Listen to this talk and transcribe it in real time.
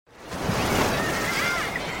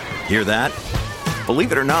Hear that?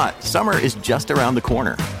 Believe it or not, summer is just around the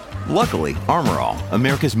corner. Luckily, Armor All,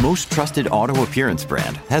 America's most trusted auto appearance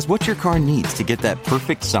brand, has what your car needs to get that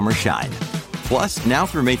perfect summer shine. Plus, now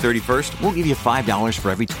through May 31st, we'll give you $5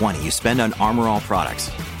 for every $20 you spend on Armor All products.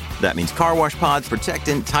 That means car wash pods,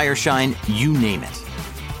 protectant, tire shine, you name it.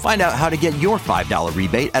 Find out how to get your $5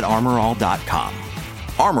 rebate at armorall.com.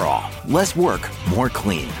 Armor All, less work, more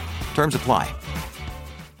clean. Terms apply.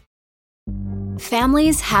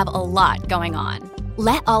 Families have a lot going on.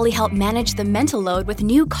 Let Ollie help manage the mental load with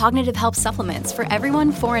new cognitive help supplements for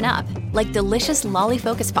everyone 4 and up, like delicious Lolly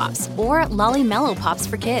Focus Pops or Lolly Mellow Pops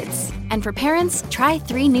for kids. And for parents, try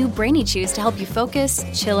 3 new Brainy Chews to help you focus,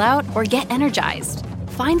 chill out, or get energized.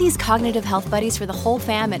 Find these cognitive health buddies for the whole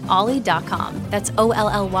fam at ollie.com. That's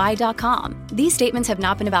OLLY.com. These statements have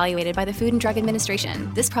not been evaluated by the Food and Drug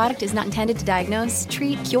Administration. This product is not intended to diagnose,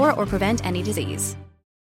 treat, cure, or prevent any disease.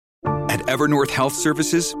 At Evernorth Health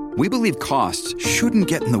Services, we believe costs shouldn't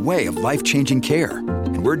get in the way of life-changing care,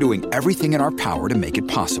 and we're doing everything in our power to make it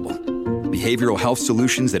possible. Behavioral health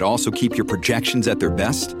solutions that also keep your projections at their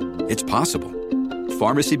best? It's possible.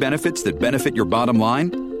 Pharmacy benefits that benefit your bottom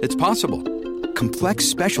line? It's possible. Complex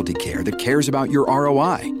specialty care that cares about your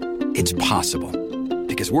ROI? It's possible.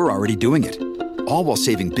 Because we're already doing it. All while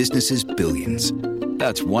saving businesses billions.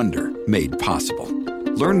 That's Wonder made possible.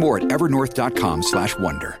 Learn more at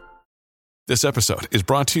evernorth.com/wonder. This episode is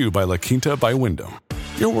brought to you by La Quinta by Wyndham.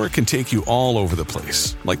 Your work can take you all over the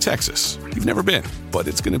place, like Texas. You've never been, but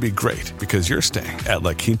it's going to be great because you're staying at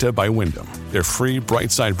La Quinta by Wyndham. Their free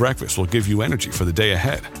Bright Side breakfast will give you energy for the day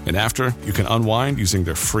ahead. And after, you can unwind using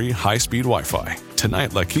their free high-speed Wi-Fi.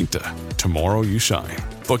 Tonight, La Quinta. Tomorrow, you shine.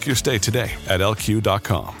 Book your stay today at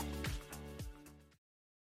lq.com.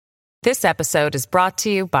 This episode is brought to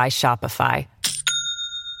you by Shopify.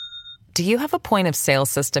 Do you have a point of sale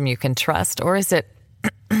system you can trust, or is it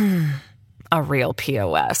a real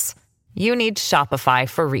POS? You need Shopify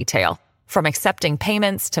for retail. From accepting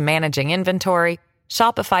payments to managing inventory,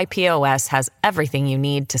 Shopify POS has everything you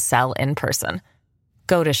need to sell in person.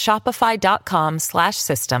 Go to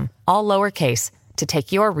shopify.com/system, all lowercase, to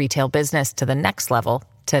take your retail business to the next level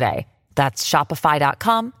today. That's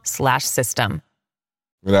shopify.com/system.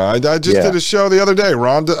 You know, I just did a show the other day.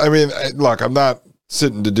 Look, I'm not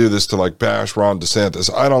sitting to do this to like bash Ron DeSantis.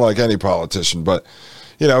 I don't like any politician, but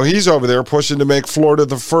you know, he's over there pushing to make Florida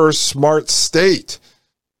the first smart state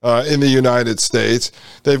in the United States.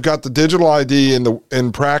 They've got the digital ID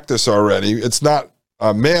in practice already. It's not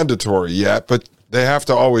mandatory yet, but they have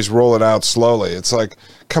to always roll it out slowly. It's like,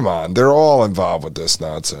 come on, they're all involved with this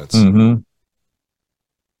nonsense. Mm-hmm.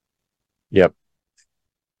 Yep.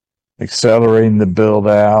 Accelerating the build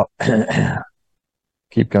out.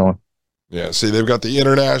 Keep going. Yeah, see, they've got the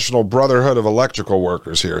International Brotherhood of Electrical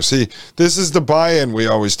Workers here. See, this is the buy-in we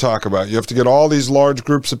always talk about. You have to get all these large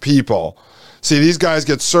groups of people. See, these guys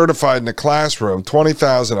get certified in the classroom,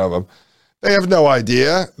 20,000 of them. They have no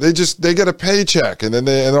idea. They get a paycheck, and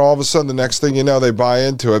then all of a sudden, the next thing you know, they buy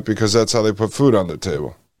into it because that's how they put food on their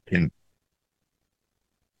table.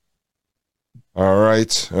 All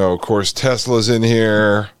right. Oh, of course, Tesla's in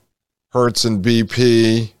here. Hertz and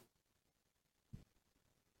BP.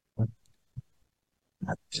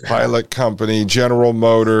 Pilot Company, General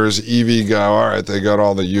Motors, EVgo. All right, they got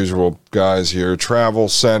all the usual guys here. Travel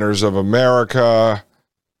Centers of America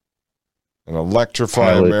and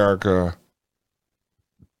Electrify America.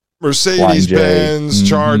 Mercedes-Benz,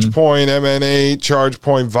 ChargePoint, MN8,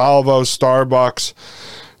 ChargePoint, Volvo, Starbucks,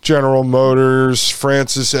 General Motors,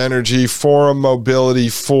 Francis Energy, Forum Mobility,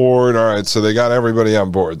 Ford. All right, so they got everybody on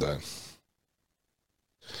board then.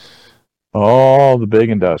 All the big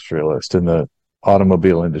industrialists in the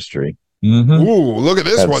automobile industry. Mm-hmm. Ooh, look at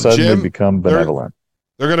this one, Jim. Become benevolent.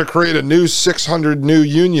 They're going to create a new 600 new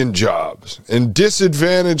union jobs in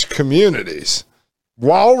disadvantaged communities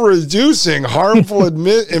while reducing harmful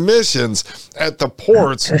emissions at the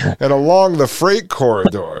ports and along the freight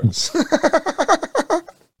corridors.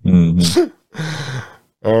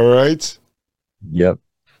 All right. Yep.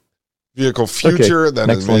 Vehicle future. Okay.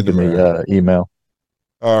 Next link in the email.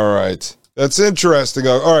 All right. That's interesting.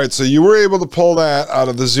 All right, so you were able to pull that out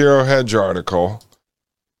of the Zero Hedge article.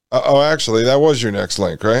 Actually, that was your next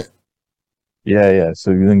link, right? Yeah.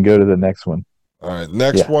 So you then go to the next one. All right,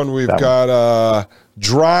 next one we've got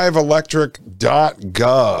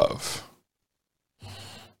driveelectric.gov.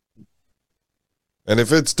 And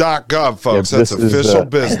if it's .gov, folks, that's official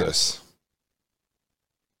business.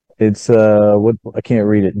 It's what I can't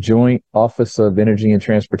read it. Joint Office of Energy and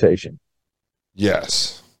Transportation.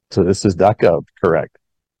 Yes. So this is .gov, correct?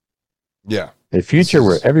 Yeah. A future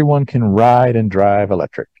where everyone can ride and drive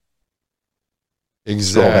electric.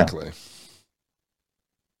 Exactly.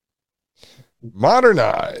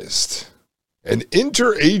 Modernized. An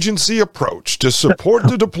interagency approach to support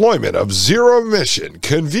the deployment of zero-emission,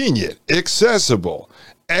 convenient, accessible,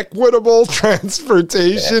 equitable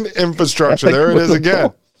transportation infrastructure. There it is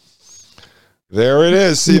again. There it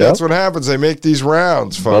is. See, that's what happens. They make these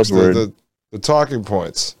rounds, folks, the talking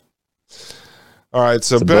points. All right,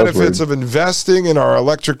 so benefits of investing in our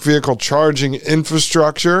electric vehicle charging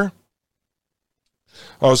infrastructure.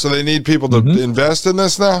 Oh, so they need people to invest in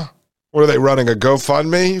this now? What are they running, a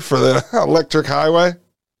GoFundMe for the electric highway?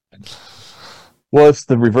 Well, it's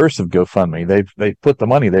the reverse of GoFundMe. They put the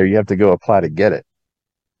money there. You have to go apply to get it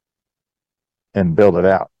and build it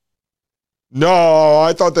out. No,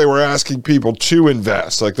 I thought they were asking people to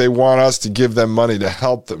invest. Like they want us to give them money to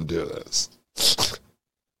help them do this.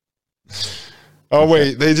 Oh,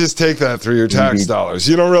 wait, they just take that through your tax dollars.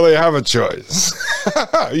 You don't really have a choice.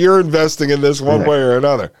 You're investing in this one way or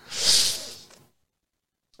another.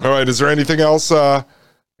 All right, is there anything else,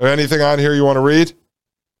 anything on here you want to read?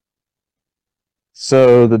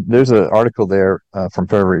 So there's an article there from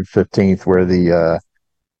February 15th where the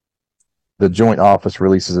Joint Office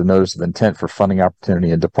releases a notice of intent for funding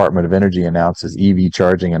opportunity, and Department of Energy announces EV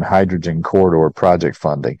charging and hydrogen corridor project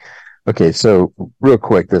funding. Okay, so real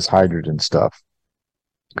quick, this hydrogen stuff.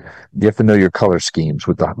 You have to know your color schemes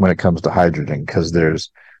when it comes to hydrogen, because there's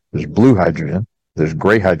blue hydrogen, there's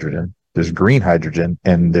gray hydrogen, there's green hydrogen,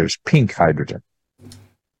 and there's pink hydrogen.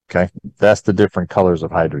 Okay, that's the different colors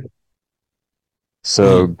of hydrogen.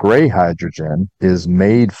 So gray hydrogen is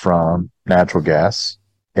made from natural gas,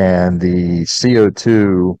 and the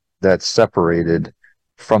CO2 that's separated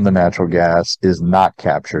from the natural gas is not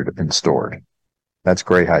captured and stored. That's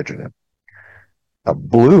gray hydrogen. A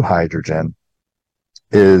blue hydrogen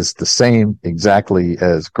is the same exactly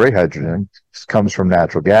as gray hydrogen. It comes from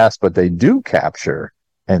natural gas, but they do capture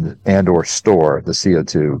and or store the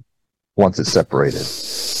CO2 once it's separated.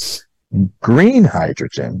 Green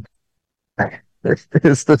hydrogen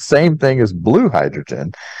is the same thing as blue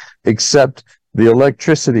hydrogen, except the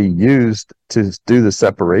electricity used to do the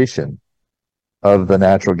separation of the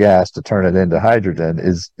natural gas to turn it into hydrogen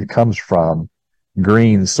it comes from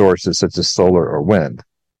green sources such as solar or wind.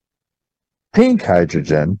 Pink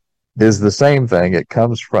hydrogen is the same thing. It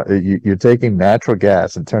comes from, you're taking natural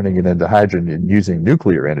gas and turning it into hydrogen and using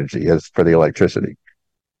nuclear energy as for the electricity.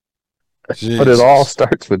 Jesus. But it all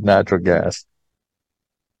starts with natural gas.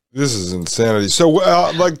 This is insanity. So,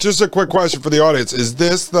 like, just a quick question for the audience. Is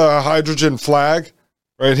this the hydrogen flag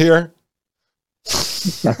right here?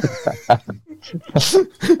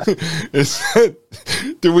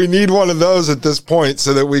 Do we need one of those at this point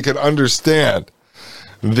so that we can understand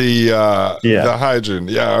the hydrogen?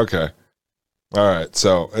 Yeah, okay. All right,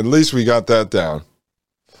 so at least we got that down.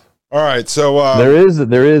 All right, so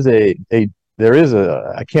there is a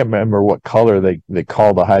I can't remember what color they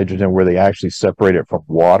call the hydrogen where they actually separate it from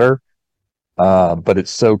water, but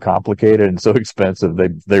it's so complicated and so expensive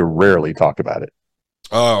they rarely talk about it.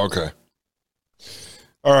 Oh, okay.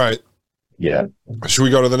 All right. Yeah. Should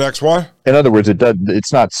we go to the next one? In other words,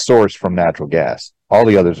 it's not sourced from natural gas. All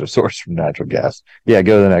the others are sourced from natural gas. Yeah,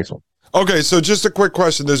 go to the next one. Okay, so just a quick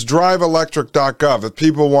question. There's driveelectric.gov. If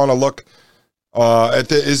people want to look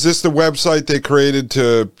is this the website they created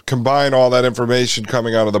to combine all that information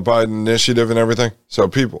coming out of the Biden initiative and everything? So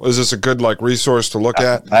is this a good resource to look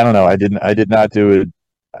at? I don't know. I didn't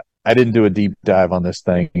do a deep dive on this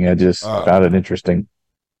thing. I just found it interesting.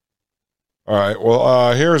 All right.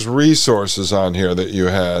 Well, here's resources on here that you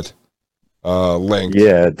had linked.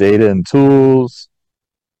 Yeah, data and tools.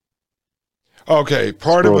 Okay,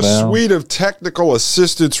 part of a suite of technical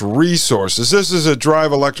assistance resources. This is at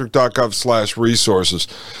driveelectric.gov/resources.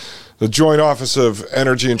 The Joint Office of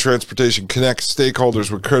Energy and Transportation connects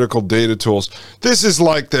stakeholders with critical data tools. This is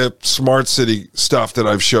like the smart city stuff that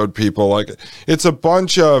I've showed people. It's a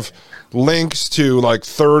bunch of links to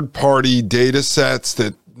third-party data sets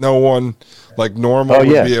that no one normal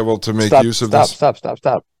would be able to make use of.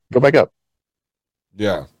 Stop. Go back up.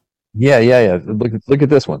 Yeah. Yeah. Look at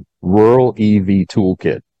this one. Rural EV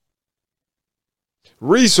Toolkit.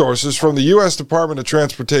 Resources from the U.S. Department of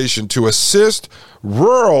Transportation to assist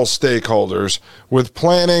rural stakeholders with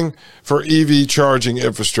planning for EV charging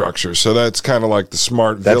infrastructure. So that's kind of like the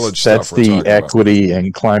smart village stuff. That's the equity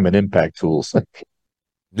and climate impact tools.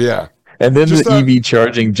 Yeah. And then the EV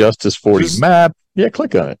Charging Justice 40 map. Yeah,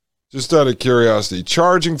 click on it. Just out of curiosity,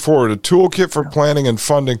 Charging Forward, a toolkit for planning and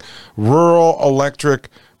funding rural electric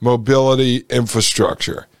mobility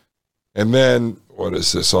infrastructure. And then, what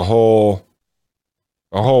is this? A whole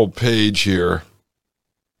page here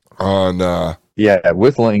on...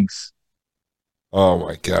 with links. Oh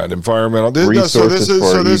my God, environmental resources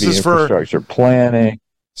for EV infrastructure planning.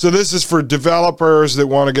 So this is for developers that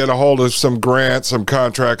want to get a hold of some grants, some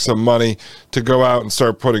contracts, some money to go out and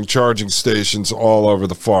start putting charging stations all over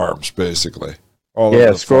the farms, basically.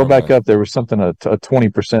 Scroll back up. There was something, a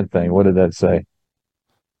 20% thing. What did that say?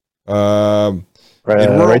 In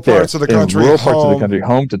rural parts of the country,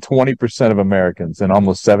 home to 20% of Americans and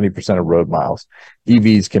almost 70% of road miles.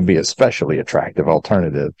 EVs can be especially attractive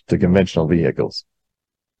alternative to conventional vehicles.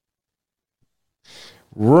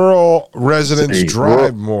 Rural residents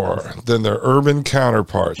drive more than their urban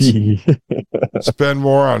counterparts. Spend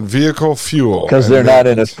more on vehicle fuel. Because they're not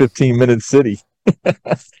in a 15-minute city.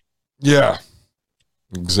 Yeah,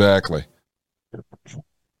 exactly.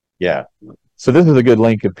 Yeah. So this is a good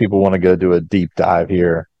link if people want to go do a deep dive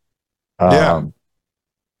here. And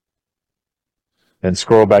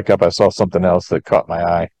scroll back up. I saw something else that caught my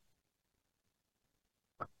eye.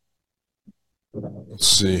 Let's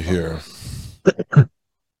see here.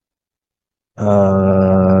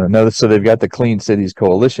 No, so they've got the Clean Cities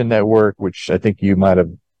Coalition Network, which I think you might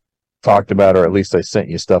have talked about, or at least I sent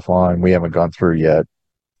you stuff on. We haven't gone through yet.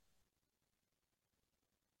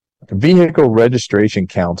 Vehicle registration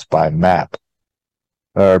counts by map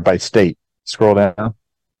or by state. Scroll down.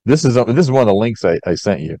 This is one of the links I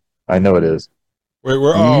sent you. I know it is. Wait,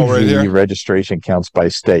 right here. Registration counts by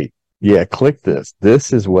state. Yeah, click this.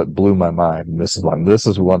 This is what blew my mind. And this is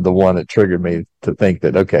the one that triggered me to think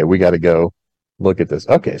that, okay, we got to go look at this.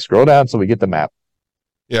 Okay, scroll down so we get the map.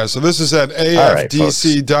 Yeah, so this is at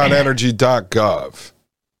afdc.energy.gov,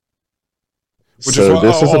 which is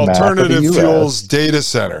Alternative Fuels Data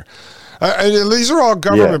Center. And these are all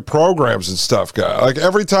government programs and stuff, guys. Like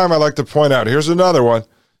every time I like to point out, here's another one,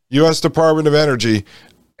 U.S. Department of Energy,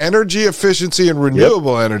 Energy Efficiency and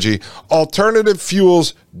Renewable Energy, Alternative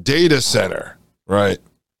Fuels Data Center, right?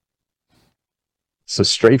 So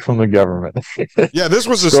straight from the government. Yeah, this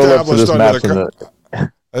was established under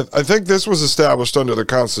I think this was established under the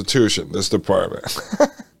Constitution, this department.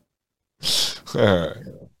 All right.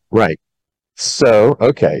 Right. So,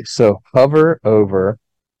 okay. So hover over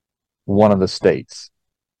one of the states.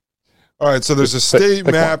 All right. So there's a state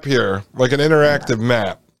map here, like an interactive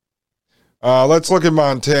map. Let's look at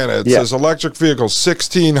Montana. It says electric vehicles,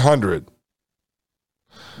 1,600.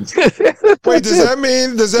 Wait, does that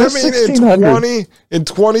mean in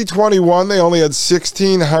 2021 they only had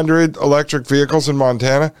 1,600 electric vehicles in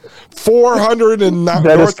Montana? 400 in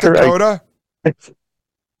North Dakota?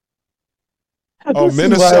 Oh,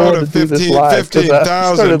 Minnesota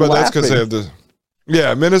 15,000, but that's because they have the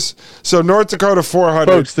so North Dakota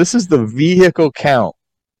 400. Folks, this is the vehicle count.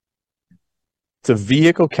 It's a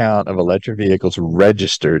vehicle count of electric vehicles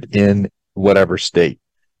registered in whatever state.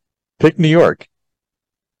 Pick New York.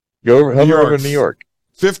 Hover over New York.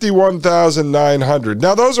 51,900.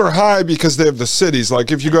 Now, those are high because they have the cities.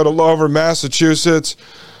 Like if you go to over Massachusetts,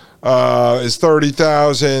 is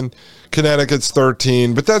 30,000. Connecticut's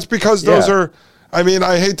 13. But that's because those are, I mean,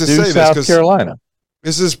 I hate to say this because South Carolina.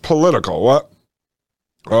 This is political. What?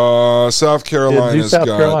 South Carolina's South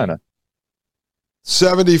Carolina.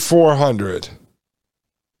 7,400.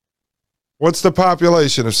 What's the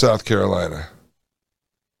population of South Carolina?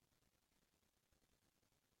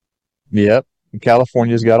 Yep.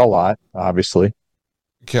 California's got a lot, obviously.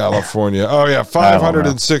 California. Oh, yeah.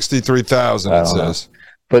 563,000, it says.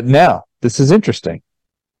 But now, this is interesting.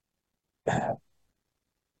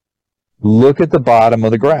 Look at the bottom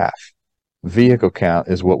of the graph. Vehicle count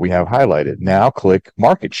is what we have highlighted. Now click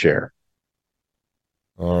market share.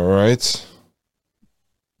 All right.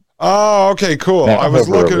 Oh, okay, cool. Now, I was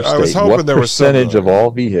hoping there was percentage of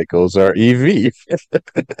all vehicles are EV.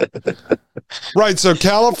 Right. So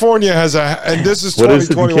California has and this is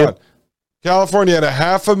 2021. California had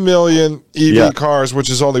 500,000 EV cars,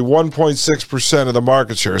 which is only 1.6% of the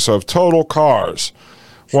market share. So of total cars,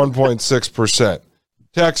 1.6%.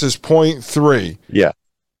 Texas 0.3. Yeah.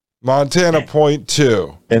 Montana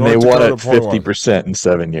 0.2. And North they won at 50% in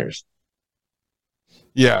 7 years.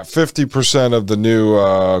 Yeah, 50% of the new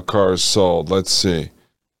cars sold. Let's see.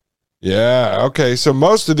 Yeah, okay. So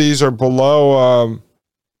most of these are below.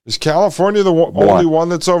 Is California the only one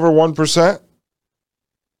that's over 1%?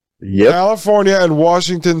 Yep. California and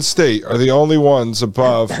Washington State are the only ones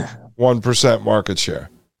above 1% market share.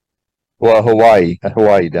 Well, Hawaii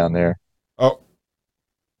down there. Oh,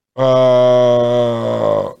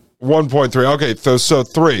 1.3. Okay, so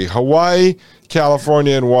 3. Hawaii,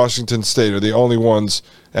 California, and Washington State are the only ones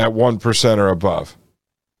at 1% or above.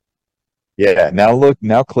 Yeah.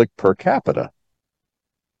 Now click per capita.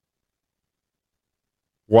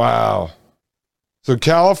 Wow. So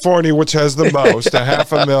California, which has the most,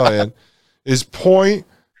 500,000, is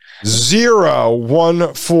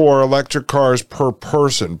 0.014 electric cars per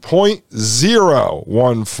person.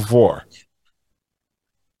 0.014.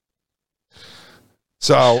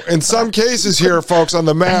 So in some cases here, folks, on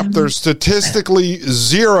the map, there's statistically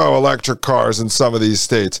 0 electric cars in some of these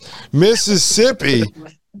states. Mississippi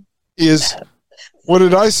is, what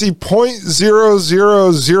did I see,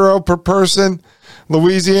 0.000 per person.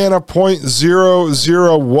 Louisiana,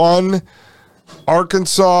 0.001.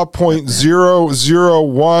 Arkansas,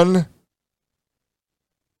 0.001.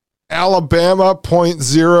 Alabama,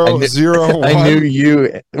 0.001. I knew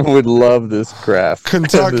you would love this graph.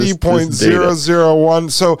 Kentucky, 0.001.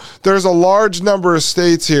 So there's a large number of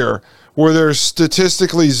states here where there's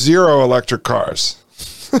statistically 0 electric cars.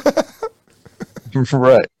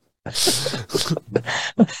 Right.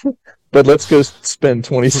 But let's go spend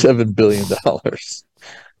 $27 billion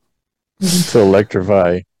to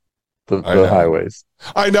electrify the highways.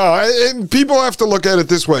 I know. And people have to look at it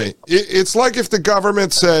this way. It's like if the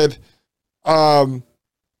government said,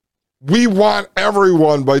 we want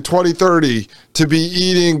everyone by 2030 to be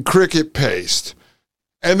eating cricket paste.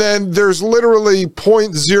 And then there's literally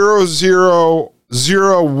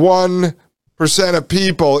 0.0001% of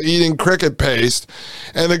people eating cricket paste.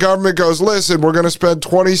 And the government goes, listen, we're going to spend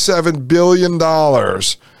 $27 billion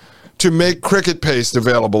to make cricket paste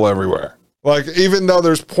available everywhere. Like, even though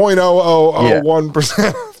there's 0.0001%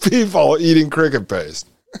 of people eating cricket paste.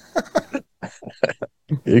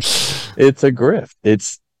 It's a grift.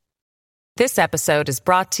 This episode is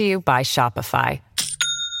brought to you by Shopify.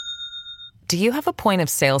 Do you have a point of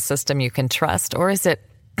sale system you can trust, or is it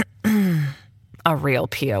a real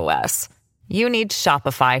POS? You need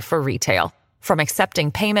Shopify for retail. From accepting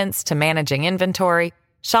payments to managing inventory,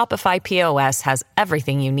 Shopify POS has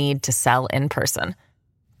everything you need to sell in person.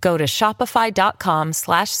 Go to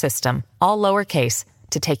shopify.com/system, all lowercase,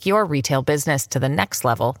 to take your retail business to the next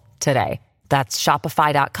level today. That's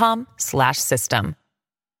shopify.com/system.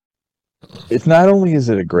 It's not only is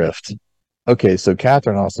it a grift. Okay, so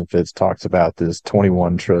Catherine Austin Fitts talks about this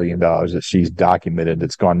 $21 trillion that she's documented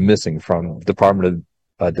that's gone missing from Department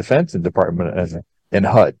of Defense and and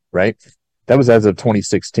HUD, right? That was as of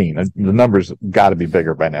 2016. The numbers got to be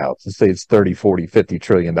bigger by now. Let's say it's 30, 40, 50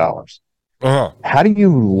 trillion dollars. How do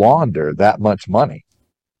you launder that much money?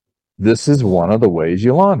 This is one of the ways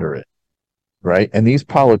you launder it, right? And these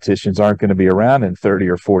politicians aren't going to be around in 30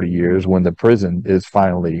 or 40 years when the prison is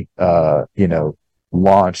finally,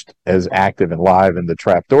 launched as active and live and the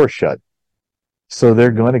trapdoor shut. So they're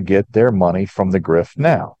going to get their money from the grift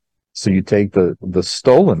now. So you take the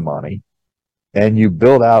stolen money and you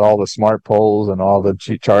build out all the smart poles and all the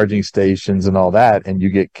charging stations and all that, and you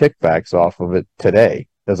get kickbacks off of it today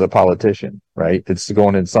as a politician, right? It's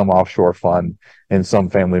going in some offshore fund in some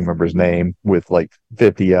family member's name with like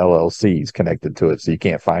 50 LLCs connected to it, so you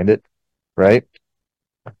can't find it, right?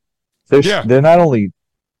 They're not only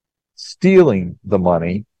stealing the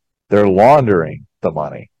money, they're laundering the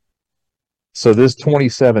money. So this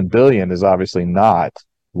 $27 billion is obviously not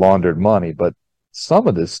laundered money, but some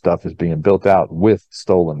of this stuff is being built out with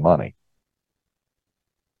stolen money.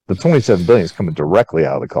 The $27 billion is coming directly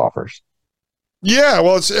out of the coffers. Yeah,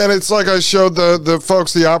 well, it's like I showed the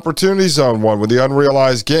folks the Opportunity Zone one with the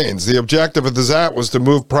unrealized gains. The objective of that was to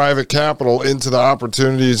move private capital into the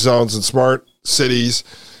Opportunity Zones and smart cities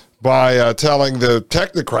by telling the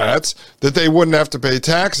technocrats that they wouldn't have to pay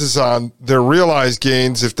taxes on their realized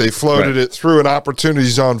gains if they floated it through an Opportunity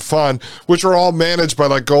Zone fund, which are all managed by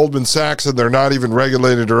like Goldman Sachs, and they're not even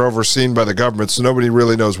regulated or overseen by the government, so nobody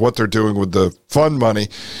really knows what they're doing with the fund money.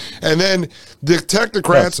 And then the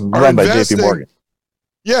technocrats are run by investing. JP Morgan.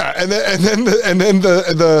 Yeah, and then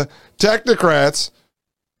the technocrats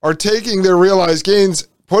are taking their realized gains,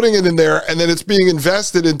 putting it in there, and then it's being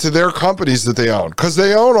invested into their companies that they own, because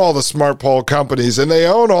they own all the smart pole companies and they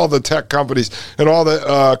own all the tech companies and all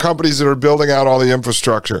the companies that are building out all the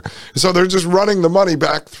infrastructure. So they're just running the money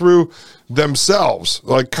back through themselves,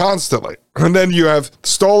 like constantly. And then you have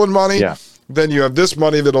stolen money. Yeah. Then you have this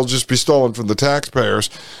money that'll just be stolen from the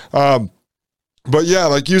taxpayers. But yeah,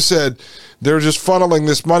 like you said, they're just funneling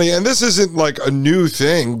this money. And this isn't like a new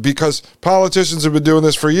thing, because politicians have been doing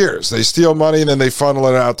this for years. They steal money and then they funnel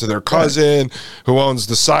it out to their cousin who owns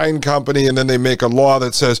the sign company. And then they make a law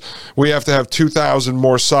that says we have to have 2,000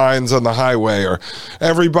 more signs on the highway, or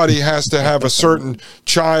everybody has to have a certain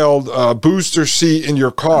child booster seat in your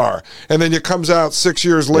car. And then it comes out 6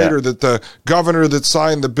 years later that the governor that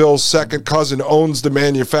signed the bill's second cousin owns the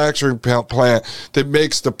manufacturing plant that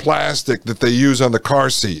makes the plastic that they use on the car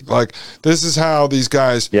seat. Like, this is how these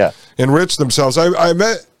guys enrich themselves.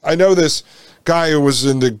 I know this guy who was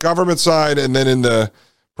in the government side and then in the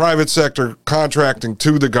private sector contracting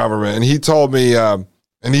to the government, and he told me, and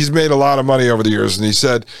he's made a lot of money over the years, and he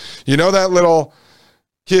said, you know that little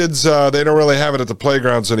kids, they don't really have it at the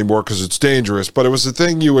playgrounds anymore because it's dangerous, but it was the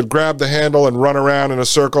thing you would grab the handle and run around in a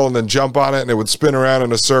circle and then jump on it, and it would spin around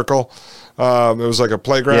in a circle. It was like a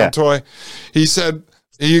playground toy. He said,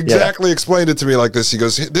 he exactly explained it to me like this. He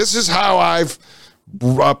goes, this is how I've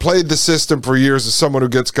played the system for years as someone who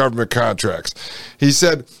gets government contracts. He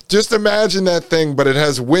said, just imagine that thing, but it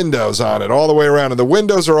has windows on it all the way around, and the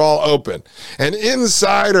windows are all open. And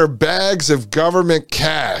inside are bags of government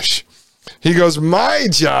cash. He goes, my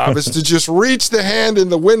job is to just reach the hand in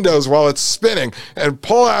the windows while it's spinning and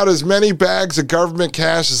pull out as many bags of government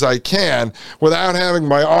cash as I can without having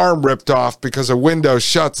my arm ripped off because a window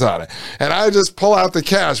shuts on it. And I just pull out the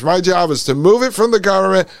cash. My job is to move it from the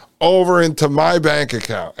government over into my bank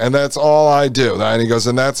account. And that's all I do. And he goes,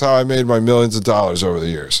 and that's how I made my millions of dollars over the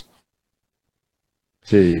years.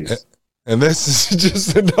 Jeez. And this is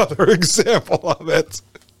just another example of it.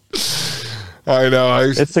 I know.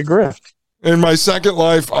 It's a grift. In my second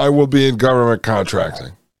life, I will be in government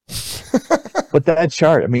contracting. But that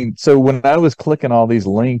chart, I mean, so when I was clicking all these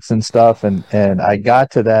links and stuff, and I got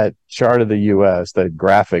to that chart of the U.S., that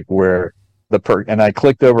graphic where and I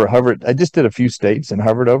clicked over, hovered. I just did a few states and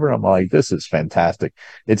hovered over. And I'm like, this is fantastic.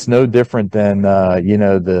 It's no different than,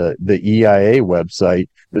 the EIA website.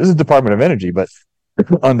 This is Department of Energy, but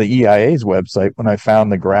on the EIA's website, when I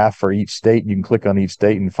found the graph for each state, you can click on each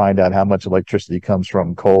state and find out how much electricity comes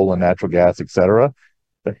from coal and natural gas, etc.,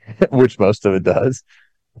 which most of it does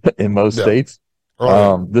in most states.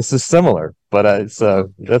 This is similar, but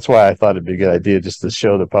so that's why I thought it'd be a good idea just to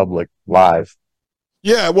show the public live.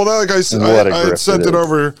 Yeah, well, like I said, I had sent it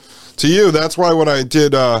over to you. That's why when I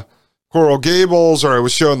did Coral Gables, or I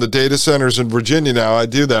was showing the data centers in Virginia now, I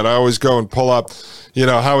do that. I always go and pull up,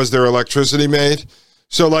 how is their electricity made?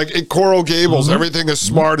 So like at Coral Gables, everything is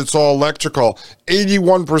smart. It's all electrical.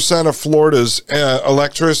 81% of Florida's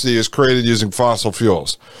electricity is created using fossil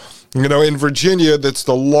fuels. In Virginia, that's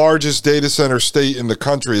the largest data center state in the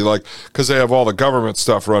country, like, because they have all the government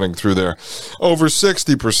stuff running through there. Over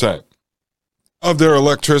 60% of their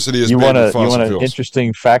electricity is made with fossil fuels. You want an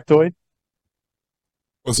interesting factoid?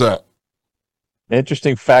 What's that?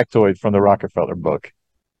 Interesting factoid from the Rockefeller book.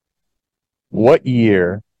 What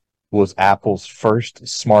year was Apple's first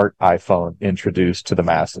smart iPhone introduced to the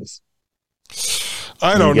masses?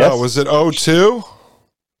 I don't know. Was it 02?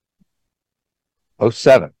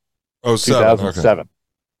 07. 2007. Okay.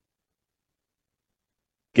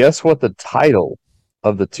 Guess what the title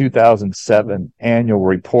of the 2007 annual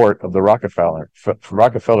report of the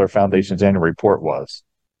Rockefeller Foundation's annual report was?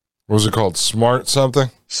 What was it called? Smart something?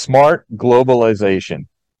 Smart Globalization.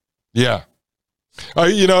 Yeah.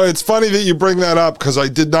 It's funny that you bring that up because I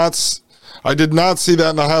did not see that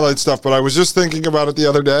in the highlight stuff, but I was just thinking about it the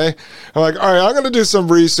other day. I'm like, all right, I'm going to do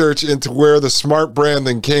some research into where the smart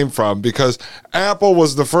branding came from, because Apple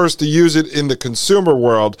was the first to use it in the consumer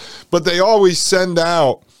world, but they always send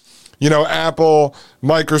out, Apple,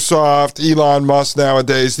 Microsoft, Elon Musk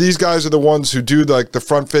nowadays. These guys are the ones who do like the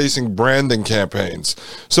front-facing branding campaigns.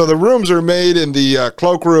 So the rooms are made in the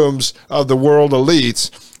cloakrooms of the world elites,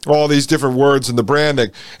 all these different words in the branding.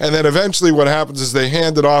 And then eventually what happens is they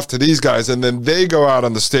hand it off to these guys, and then they go out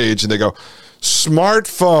on the stage and they go,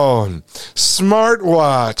 smartphone,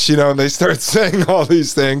 smartwatch, and they start saying all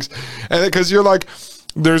these things. And because you're like,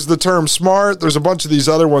 there's the term smart, there's a bunch of these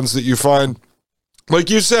other ones that you find. Like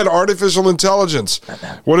you said, artificial intelligence.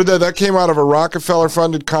 What did that came out of a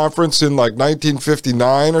Rockefeller-funded conference in like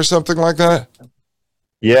 1959 or something like that?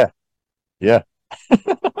 Yeah.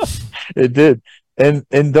 It did.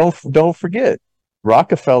 And don't forget,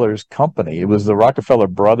 Rockefeller's company, it was the Rockefeller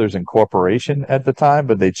Brothers Incorporation at the time,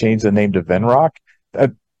 but they changed the name to Venrock.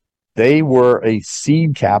 They were a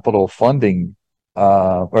seed capital funding,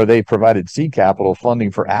 or they provided seed capital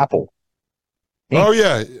funding for Apple. Oh,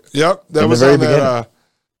 yeah. Yep. That was on that.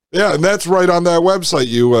 And that's right on that website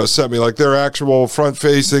you sent me, like their actual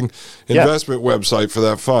front-facing investment website for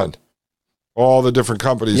that fund. All the different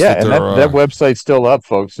companies. Yeah, that website's still up,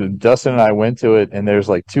 folks. And Dustin and I went to it, and there's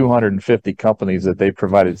like 250 companies that they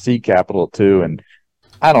provided seed capital to, and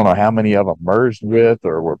I don't know how many of them merged with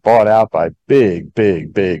or were bought out by big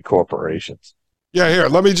corporations. Yeah, here,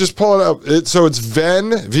 let me just pull it up. So it's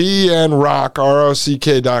VEN Rock,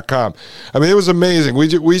 ROCK.com. I mean, it was amazing.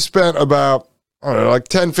 We spent about, I don't know, like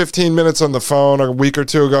 10, 15 minutes on the phone a week or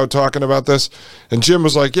two ago talking about this. And Jim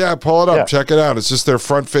was like, yeah, pull it up, check it out. It's just their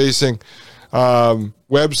front-facing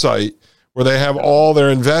website where they have all their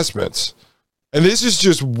investments. And this is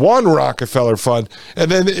just one Rockefeller fund. And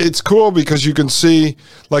then it's cool because you can see,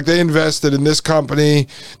 like, they invested in this company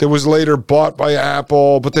that was later bought by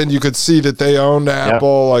Apple, but then you could see that they owned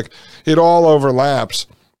Apple. Yep. Like, it all overlaps.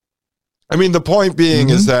 I mean, the point being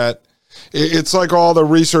is that it's like all the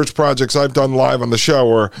research projects I've done live on the show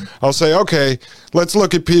where I'll say, okay, let's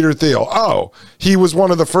look at Peter Thiel. Oh, he was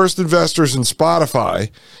one of the first investors in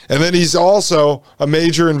Spotify, and then he's also a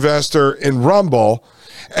major investor in Rumble.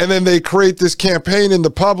 And then they create this campaign in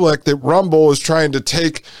the public that Rumble is trying to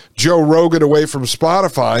take Joe Rogan away from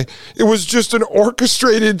Spotify. It was just an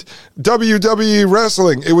orchestrated WWE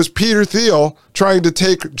wrestling. It was Peter Thiel trying to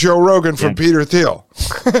take Joe Rogan from Peter Thiel.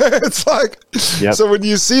 It's like, so when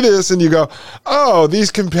you see this and you go, oh, these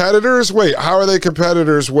competitors, wait, how are they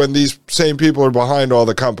competitors when these same people are behind all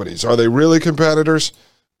the companies? Are they really competitors?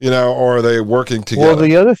 Or are they working together? Well,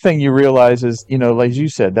 the other thing you realize is, like you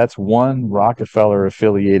said, that's one Rockefeller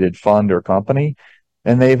affiliated fund or company,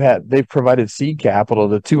 and they've provided seed capital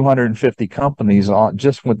to 250 companies on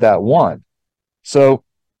just with that one. So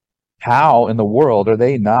how in the world are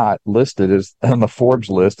they not listed as on the Forbes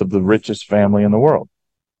list of the richest family in the world?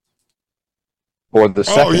 Or the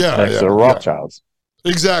second next to the Rothschilds.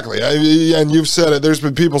 Exactly. And you've said it. There's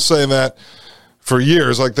been people saying that for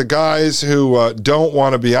years, like the guys who don't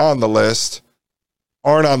want to be on the list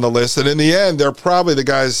aren't on the list. And in the end, they're probably the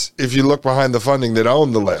guys, if you look behind the funding, that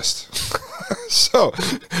own the list. So,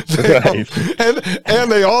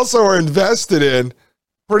 and they also are invested in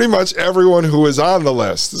pretty much everyone who is on the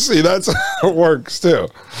list. See, that's how it works too.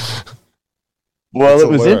 Well, it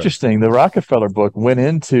was interesting. The Rockefeller book went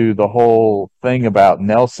into the whole thing about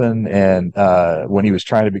Nelson and when he was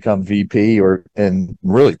trying to become VP and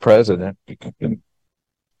really president.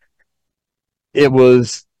 It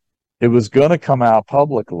was going to come out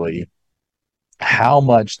publicly how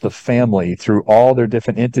much the family, through all their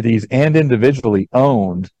different entities and individually,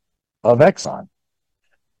 owned of Exxon.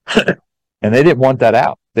 And they didn't want that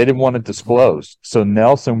out. They didn't want it disclosed. So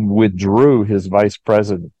Nelson withdrew his vice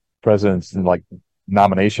president's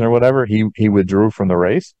nomination or whatever. He withdrew from the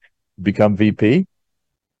race, become VP,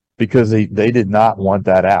 because they did not want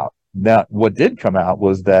that out. Now, what did come out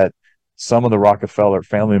was that some of the Rockefeller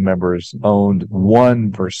family members owned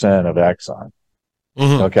 1% of Exxon.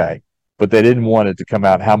 Mm-hmm. Okay. But they didn't want it to come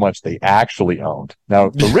out how much they actually owned.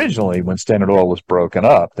 Now, originally, when Standard Oil was broken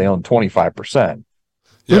up, they owned 25%.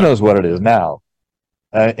 Who knows what it is now?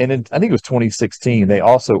 I think it was 2016. They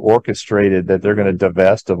also orchestrated that they're going to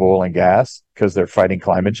divest of oil and gas because they're fighting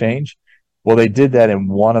climate change. Well, they did that in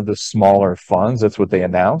one of the smaller funds. That's what they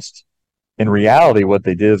announced. In reality, what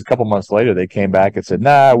they did is a couple months later, they came back and said,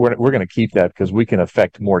 nah, we're going to keep that because we can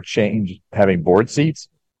affect more change having board seats.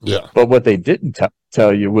 Yeah. But what they didn't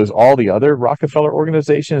tell you was all the other Rockefeller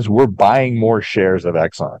organizations were buying more shares of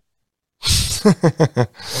Exxon.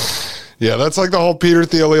 Yeah, that's like the whole Peter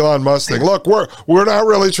Thiel, Elon Musk thing. Look, we're not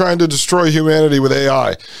really trying to destroy humanity with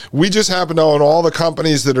AI. We just happen to own all the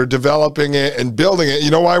companies that are developing it and building it.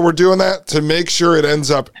 You know why we're doing that? To make sure it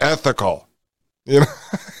ends up ethical.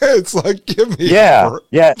 It's like, give me yeah.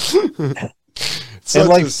 And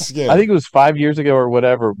I think it was 5 years ago or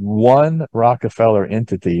whatever, one Rockefeller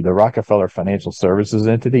entity, the Rockefeller Financial Services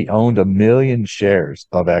entity, owned 1 million shares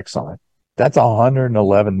of Exxon. That's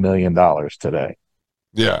 $111 million today.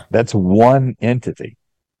 Yeah. That's one entity.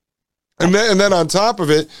 And then on top of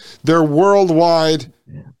it, their worldwide,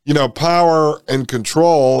 power and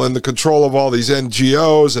control and the control of all these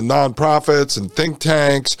NGOs and nonprofits and think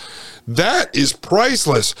tanks, that is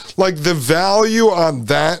priceless. Like the value on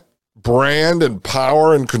that brand and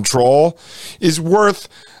power and control is worth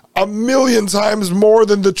 1 million times more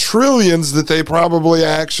than the trillions that they probably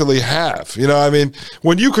actually have.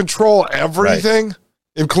 When you control everything, right,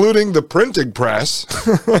 including the printing press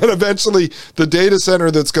and eventually the data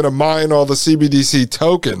center that's going to mine all the CBDC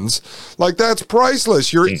tokens, that's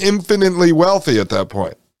priceless. You're infinitely wealthy at that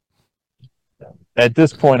point. At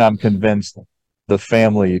this point, I'm convinced the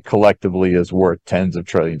family collectively is worth tens of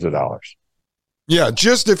trillions of dollars. Yeah,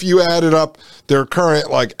 just if you added up their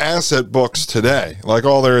current asset books today,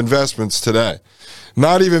 all their investments today,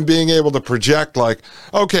 not even being able to project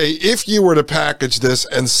okay, if you were to package this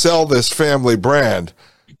and sell this family brand,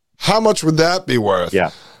 how much would that be worth?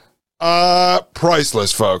 Yeah.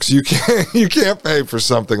 Priceless, folks. You can't pay for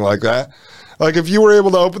something like that. If you were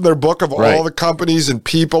able to open their book of all the companies and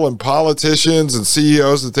people and politicians and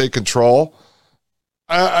CEOs that they control,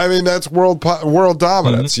 that's world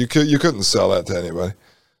dominance. Mm-hmm. You couldn't sell that to anybody.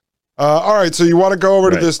 All right, so you want to go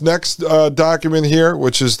over to this next document here,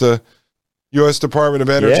 which is the U.S. Department of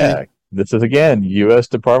Energy. Yeah, this is, again, U.S.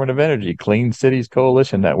 Department of Energy, Clean Cities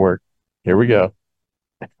Coalition Network. Here we go.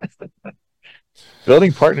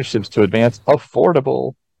 Building partnerships to advance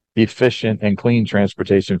affordable, efficient, and clean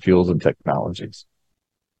transportation fuels and technologies.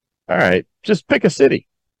 All right, just pick a city.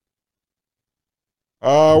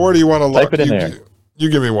 Where do you want to look? Type it in there. You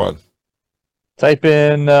give me one. Type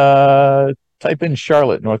in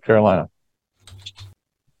Charlotte, North Carolina.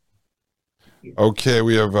 Okay,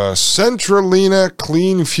 we have Centralina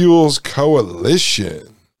Clean Fuels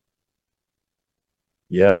Coalition.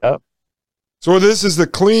 Yeah. So this is the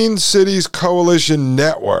Clean Cities Coalition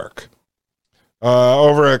Network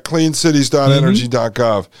over at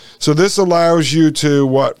cleancities.energy.gov. So this allows you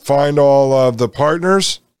to, find all of the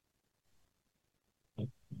partners?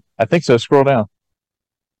 I think so. Scroll down.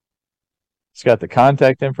 It's got the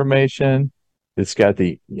contact information. It's got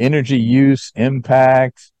the energy use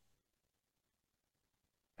impact.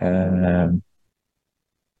 And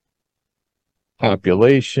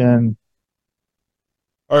population.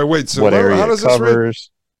 All right, wait. So what area how does it covers?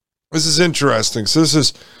 This is interesting. So this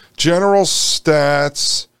is general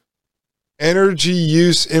stats, energy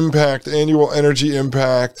use impact, annual energy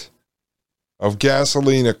impact of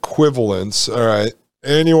gasoline equivalents. All right.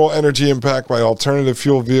 Annual energy impact by alternative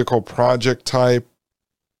fuel vehicle project type.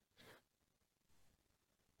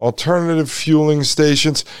 Alternative fueling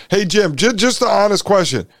stations. Hey, Jim, just the honest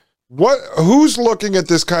question. Who's looking at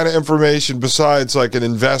this kind of information besides like an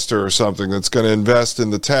investor or something that's going to invest in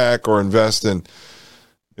the tech or invest in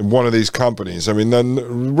one of these companies? I mean, the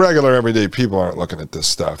regular everyday people aren't looking at this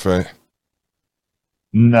stuff, right?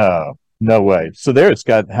 No way. So there it's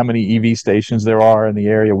got how many EV stations there are in the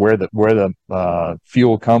area, where the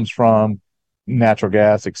fuel comes from, natural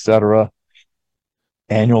gas, etc.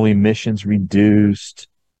 Annual emissions reduced.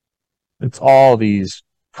 It's all these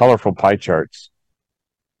colorful pie charts.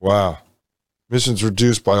 Wow. Emissions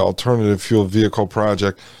reduced by alternative fuel vehicle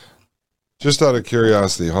project. Just out of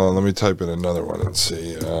curiosity, hold on, let me type in another one and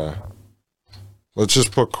see. Let's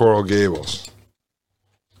just put Coral Gables.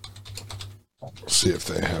 See if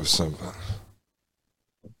they have something.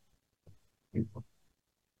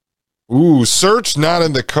 Ooh, search not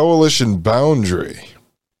in the coalition boundary.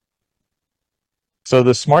 So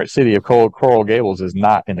the smart city of Coral Gables is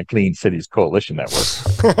not in the Clean Cities Coalition Network.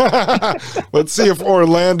 Let's see if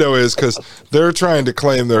Orlando is, because they're trying to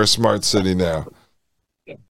claim they're a smart city now.